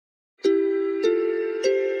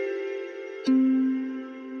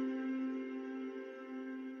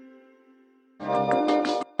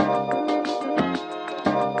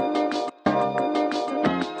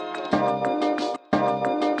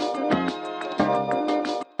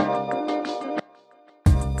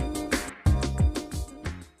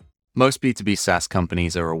Most B2B SaaS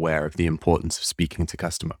companies are aware of the importance of speaking to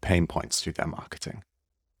customer pain points through their marketing,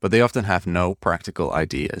 but they often have no practical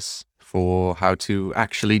ideas for how to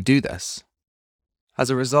actually do this. As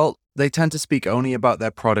a result, they tend to speak only about their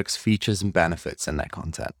product's features and benefits in their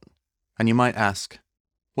content. And you might ask,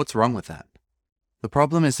 what's wrong with that? The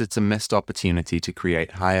problem is it's a missed opportunity to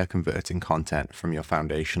create higher converting content from your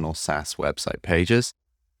foundational SaaS website pages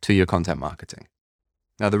to your content marketing.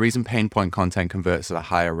 Now, the reason pain point content converts at a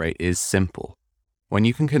higher rate is simple. When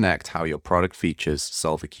you can connect how your product features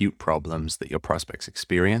solve acute problems that your prospects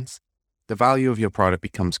experience, the value of your product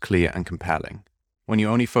becomes clear and compelling. When you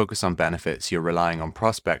only focus on benefits, you're relying on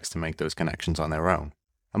prospects to make those connections on their own.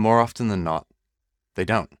 And more often than not, they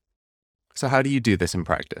don't. So how do you do this in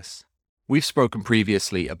practice? We've spoken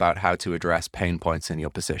previously about how to address pain points in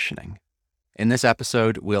your positioning. In this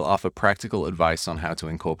episode, we'll offer practical advice on how to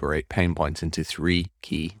incorporate pain points into 3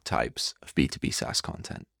 key types of B2B SaaS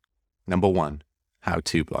content. Number 1,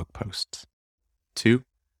 how-to blog posts. 2,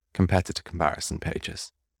 competitor comparison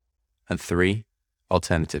pages. And 3,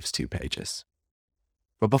 alternatives to pages.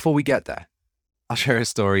 But before we get there, I'll share a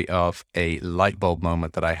story of a light bulb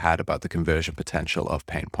moment that I had about the conversion potential of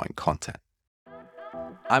pain point content.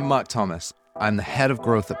 I'm Mark Thomas. I'm the head of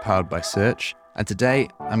growth at Powered by Search, and today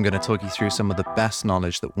I'm going to talk you through some of the best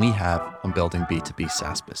knowledge that we have on building B2B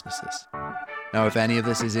SaaS businesses. Now, if any of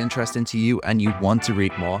this is interesting to you and you want to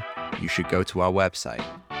read more, you should go to our website.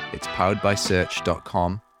 It's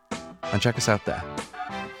poweredbysearch.com and check us out there.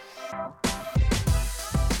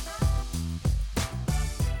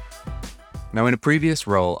 Now, in a previous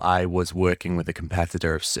role, I was working with a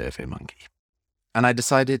competitor of SurveyMonkey, and I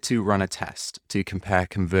decided to run a test to compare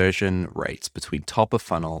conversion rates between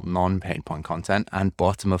top-of-funnel non-pain point content and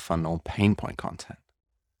bottom-of-funnel pain point content.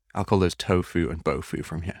 I'll call those tofu and bofu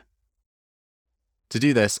from here. To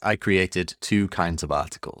do this, I created 2 kinds of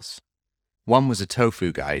articles. One was a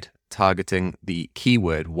tofu guide targeting the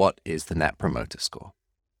keyword, what is the net promoter score?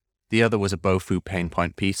 The other was a bofu pain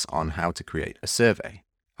point piece on how to create a survey.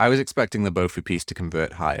 I was expecting the bofu piece to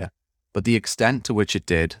convert higher, but the extent to which it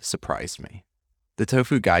did surprised me. The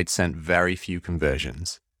tofu guide sent very few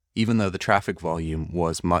conversions, even though the traffic volume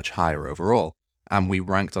was much higher overall, and we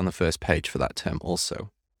ranked on the first page for that term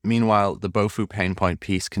also. Meanwhile, the bofu pain point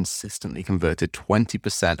piece consistently converted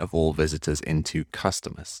 20% of all visitors into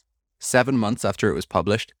customers. 7 months after it was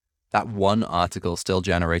published, that one article still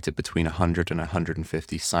generated between 100 and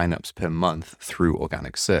 150 signups per month through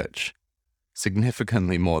organic search.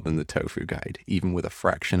 Significantly more than the tofu guide, even with a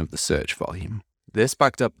fraction of the search volume. This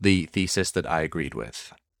backed up the thesis that I agreed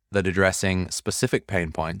with, that addressing specific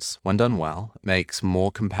pain points, when done well, makes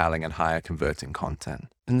more compelling and higher converting content.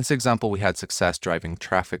 In this example, we had success driving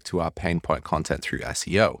traffic to our pain point content through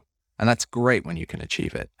SEO. And that's great when you can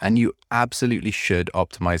achieve it. And you absolutely should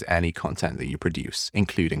optimize any content that you produce,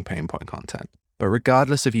 including pain point content. But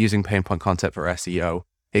regardless of using pain point content for SEO,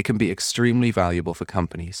 it can be extremely valuable for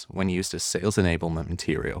companies when used as sales enablement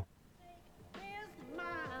material.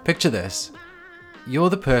 Picture this.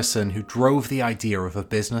 You're the person who drove the idea of a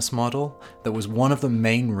business model that was one of the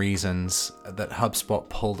main reasons that HubSpot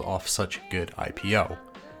pulled off such a good IPO.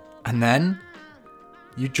 And then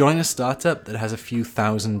you join a startup that has a few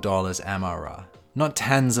 $1,000s MRR. Not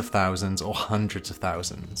tens of thousands or hundreds of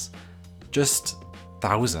thousands. Just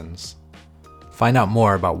thousands. Find out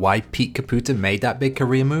more about why Pete Caputa made that big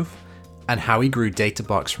career move and how he grew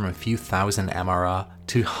DataBox from a few thousand MRR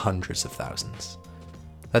to hundreds of thousands.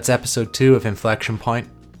 That's episode 2 of Inflection Point,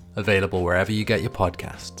 available wherever you get your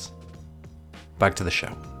podcasts. Back to the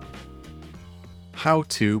show.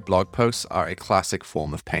 How-to blog posts are a classic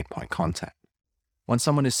form of pain point content. When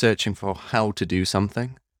someone is searching for how to do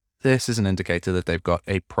something, this is an indicator that they've got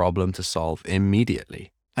a problem to solve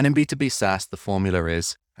immediately. And in B2B SaaS, the formula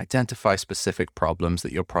is identify specific problems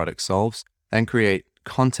that your product solves, then create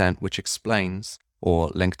content which explains, or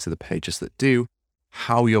link to the pages that do,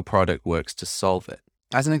 how your product works to solve it.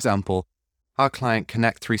 As an example, our client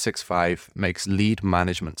Connect 365 makes lead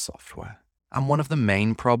management software. And one of the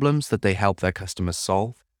main problems that they help their customers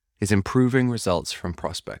solve is improving results from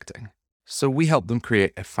prospecting. So we help them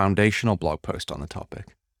create a foundational blog post on the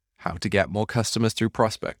topic. How to get more customers through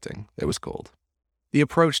prospecting, it was called. The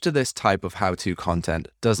approach to this type of how-to content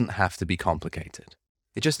doesn't have to be complicated.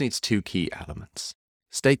 It just needs 2 key elements.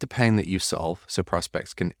 State the pain that you solve so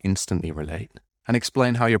prospects can instantly relate, and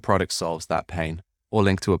explain how your product solves that pain, or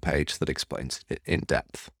link to a page that explains it in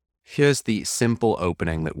depth. Here's the simple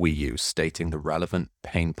opening that we use stating the relevant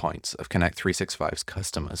pain points of Connect 365's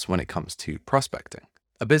customers when it comes to prospecting.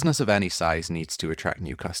 A business of any size needs to attract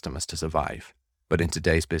new customers to survive. But in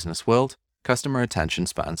today's business world, customer attention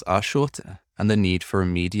spans are shorter, and the need for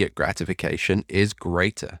immediate gratification is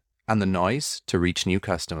greater, and the noise to reach new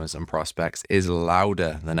customers and prospects is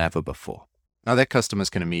louder than ever before. Now, their customers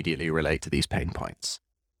can immediately relate to these pain points.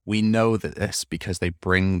 We know that this because they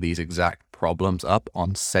bring these exact problems up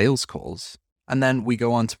on sales calls, and then we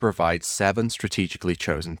go on to provide 7 strategically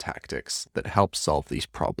chosen tactics that help solve these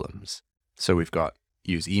problems. So we've got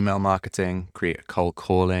use email marketing, create a cold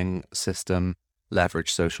calling system,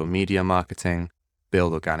 leverage social media marketing,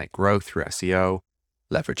 build organic growth through SEO,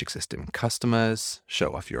 leverage existing customers,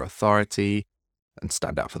 show off your authority, and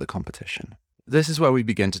stand out for the competition. This is where we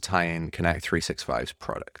begin to tie in Connect 365's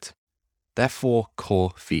product. Their 4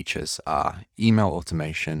 core features are email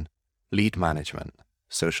automation, lead management,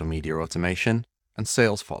 social media automation, and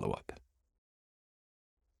sales follow-up.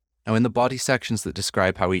 Now, in the body sections that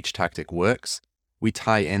describe how each tactic works, we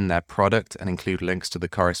tie in their product and include links to the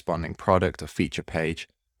corresponding product or feature page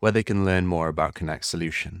where they can learn more about Connect's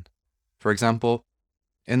solution. For example,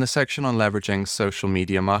 in the section on leveraging social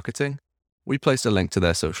media marketing, we placed a link to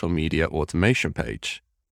their social media automation page.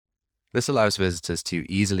 This allows visitors to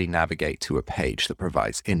easily navigate to a page that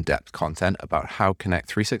provides in-depth content about how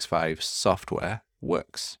Connect 365's software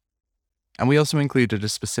works. And we also included a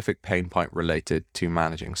specific pain point related to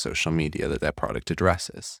managing social media that their product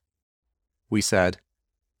addresses. We said,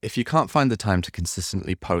 if you can't find the time to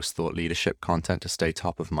consistently post thought leadership content to stay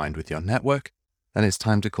top of mind with your network, then it's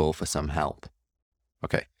time to call for some help.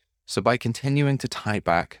 Okay, so by continuing to tie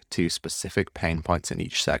back to specific pain points in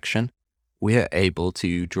each section, we are able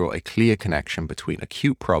to draw a clear connection between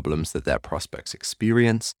acute problems that their prospects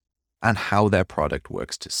experience and how their product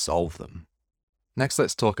works to solve them. Next,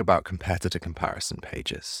 let's talk about competitor comparison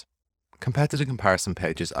pages. Competitor comparison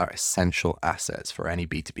pages are essential assets for any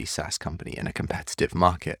B2B SaaS company in a competitive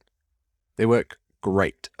market. They work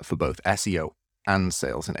great for both SEO and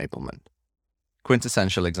sales enablement.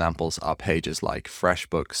 Quintessential examples are pages like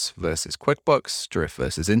FreshBooks versus QuickBooks, Drift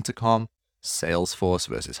versus Intercom, Salesforce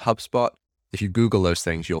versus HubSpot. If you Google those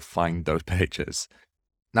things, you'll find those pages.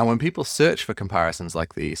 Now, when people search for comparisons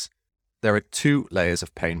like these, there are 2 layers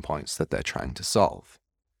of pain points that they're trying to solve.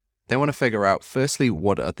 They want to figure out, firstly,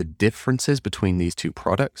 what are the differences between these 2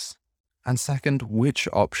 products? And second, which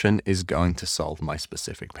option is going to solve my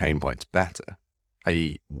specific pain points better?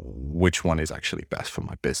 i.e., which one is actually best for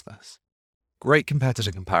my business? Great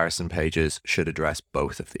competitor comparison pages should address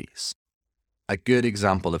both of these. A good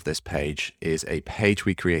example of this page is a page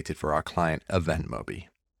we created for our client, EventMobi.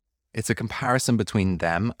 It's a comparison between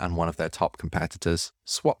them and one of their top competitors,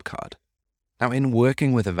 SwapCard. Now, in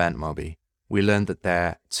working with EventMobi, we learned that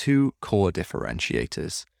their 2 core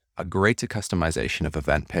differentiators are greater customization of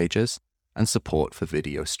event pages and support for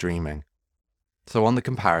video streaming. So on the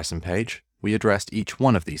comparison page, we addressed each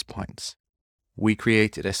one of these points. We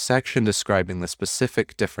created a section describing the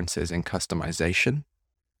specific differences in customization,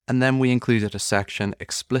 and then we included a section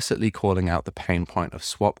explicitly calling out the pain point of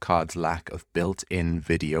SwapCard's lack of built-in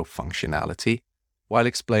video functionality, while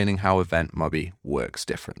explaining how EventMobi works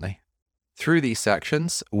differently. Through these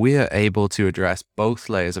sections, we are able to address both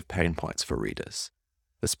layers of pain points for readers.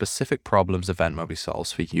 The specific problems EventMobi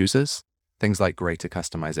solves for users, things like greater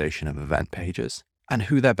customization of event pages, and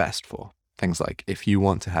who they're best for. Things like, if you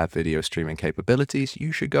want to have video streaming capabilities,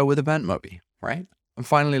 you should go with EventMobi, right? And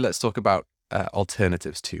finally, let's talk about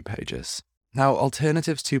alternatives to pages. Now,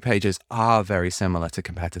 alternatives to pages are very similar to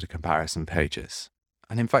competitor comparison pages.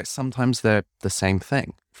 And in fact, sometimes they're the same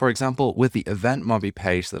thing. For example, with the EventMobi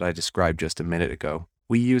page that I described just a minute ago,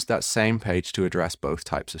 we used that same page to address both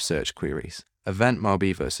types of search queries,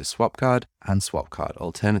 EventMobi versus SwapCard and SwapCard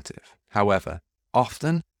alternative. However,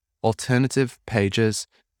 often alternative pages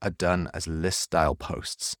are done as list-style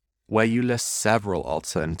posts, where you list several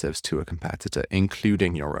alternatives to a competitor,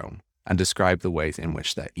 including your own, and describe the ways in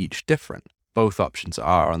which they're each different. Both options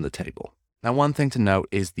are on the table. Now, one thing to note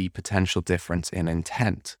is the potential difference in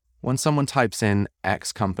intent. When someone types in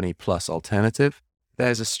X company plus alternative,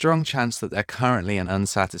 there's a strong chance that they're currently an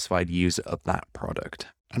unsatisfied user of that product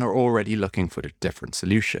and are already looking for a different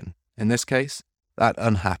solution. In this case, that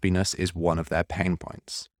unhappiness is one of their pain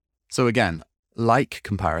points. So again, like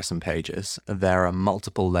comparison pages, there are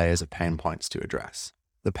multiple layers of pain points to address.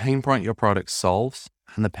 The pain point your product solves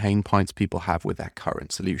and the pain points people have with their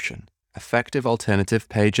current solution. Effective alternative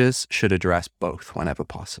pages should address both whenever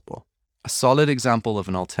possible. A solid example of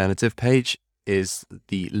an alternative page is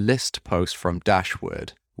the list post from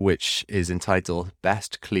Dashword, which is entitled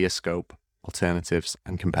Best Clear Scope Alternatives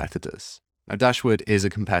and Competitors. Now, Dashword is a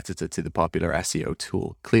competitor to the popular SEO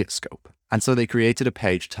tool ClearScope, and so they created a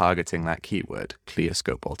page targeting that keyword,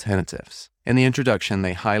 ClearScope Alternatives. In the introduction,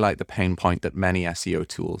 they highlight the pain point that many SEO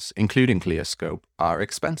tools, including ClearScope, are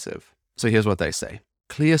expensive. So here's what they say.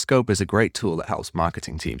 ClearScope is a great tool that helps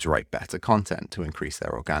marketing teams write better content to increase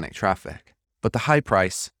their organic traffic. But the high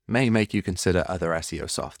price may make you consider other SEO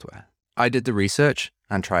software. I did the research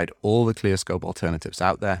and tried all the ClearScope alternatives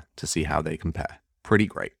out there to see how they compare. Pretty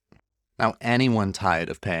great. Now, anyone tired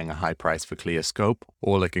of paying a high price for ClearScope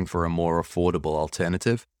or looking for a more affordable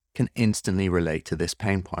alternative can instantly relate to this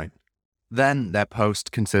pain point. Then their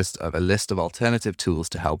post consists of a list of alternative tools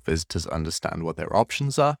to help visitors understand what their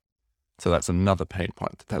options are. So that's another pain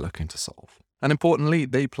point that they're looking to solve. And importantly,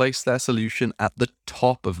 they place their solution at the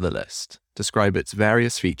top of the list, describe its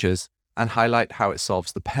various features, and highlight how it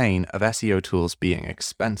solves the pain of SEO tools being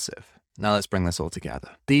expensive. Now let's bring this all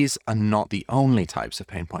together. These are not the only types of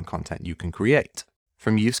pain point content you can create.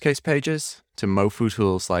 From use case pages to MoFu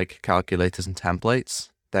tools like calculators and templates,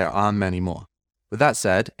 there are many more. With that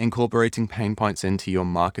said, incorporating pain points into your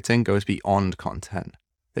marketing goes beyond content.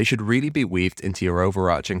 They should really be weaved into your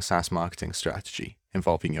overarching SaaS marketing strategy,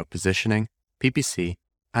 involving your positioning, PPC,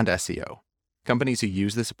 and SEO. Companies who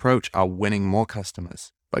use this approach are winning more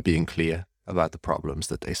customers by being clear about the problems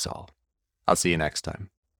that they solve. I'll see you next time.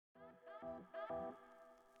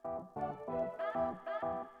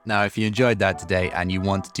 Now, if you enjoyed that today and you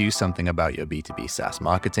want to do something about your B2B SaaS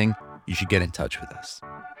marketing, you should get in touch with us.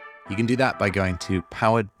 You can do that by going to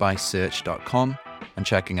poweredbysearch.com and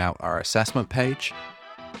checking out our assessment page,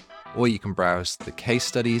 or you can browse the case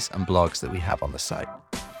studies and blogs that we have on the site.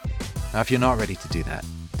 Now, if you're not ready to do that,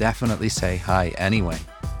 definitely say hi anyway.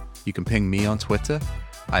 You can ping me on Twitter.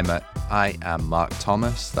 I am Mark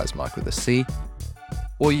Thomas, that's Mark with a C.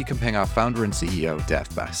 Or you can ping our founder and CEO, Dev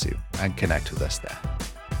Basu, and connect with us there.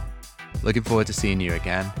 Looking forward to seeing you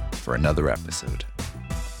again for another episode.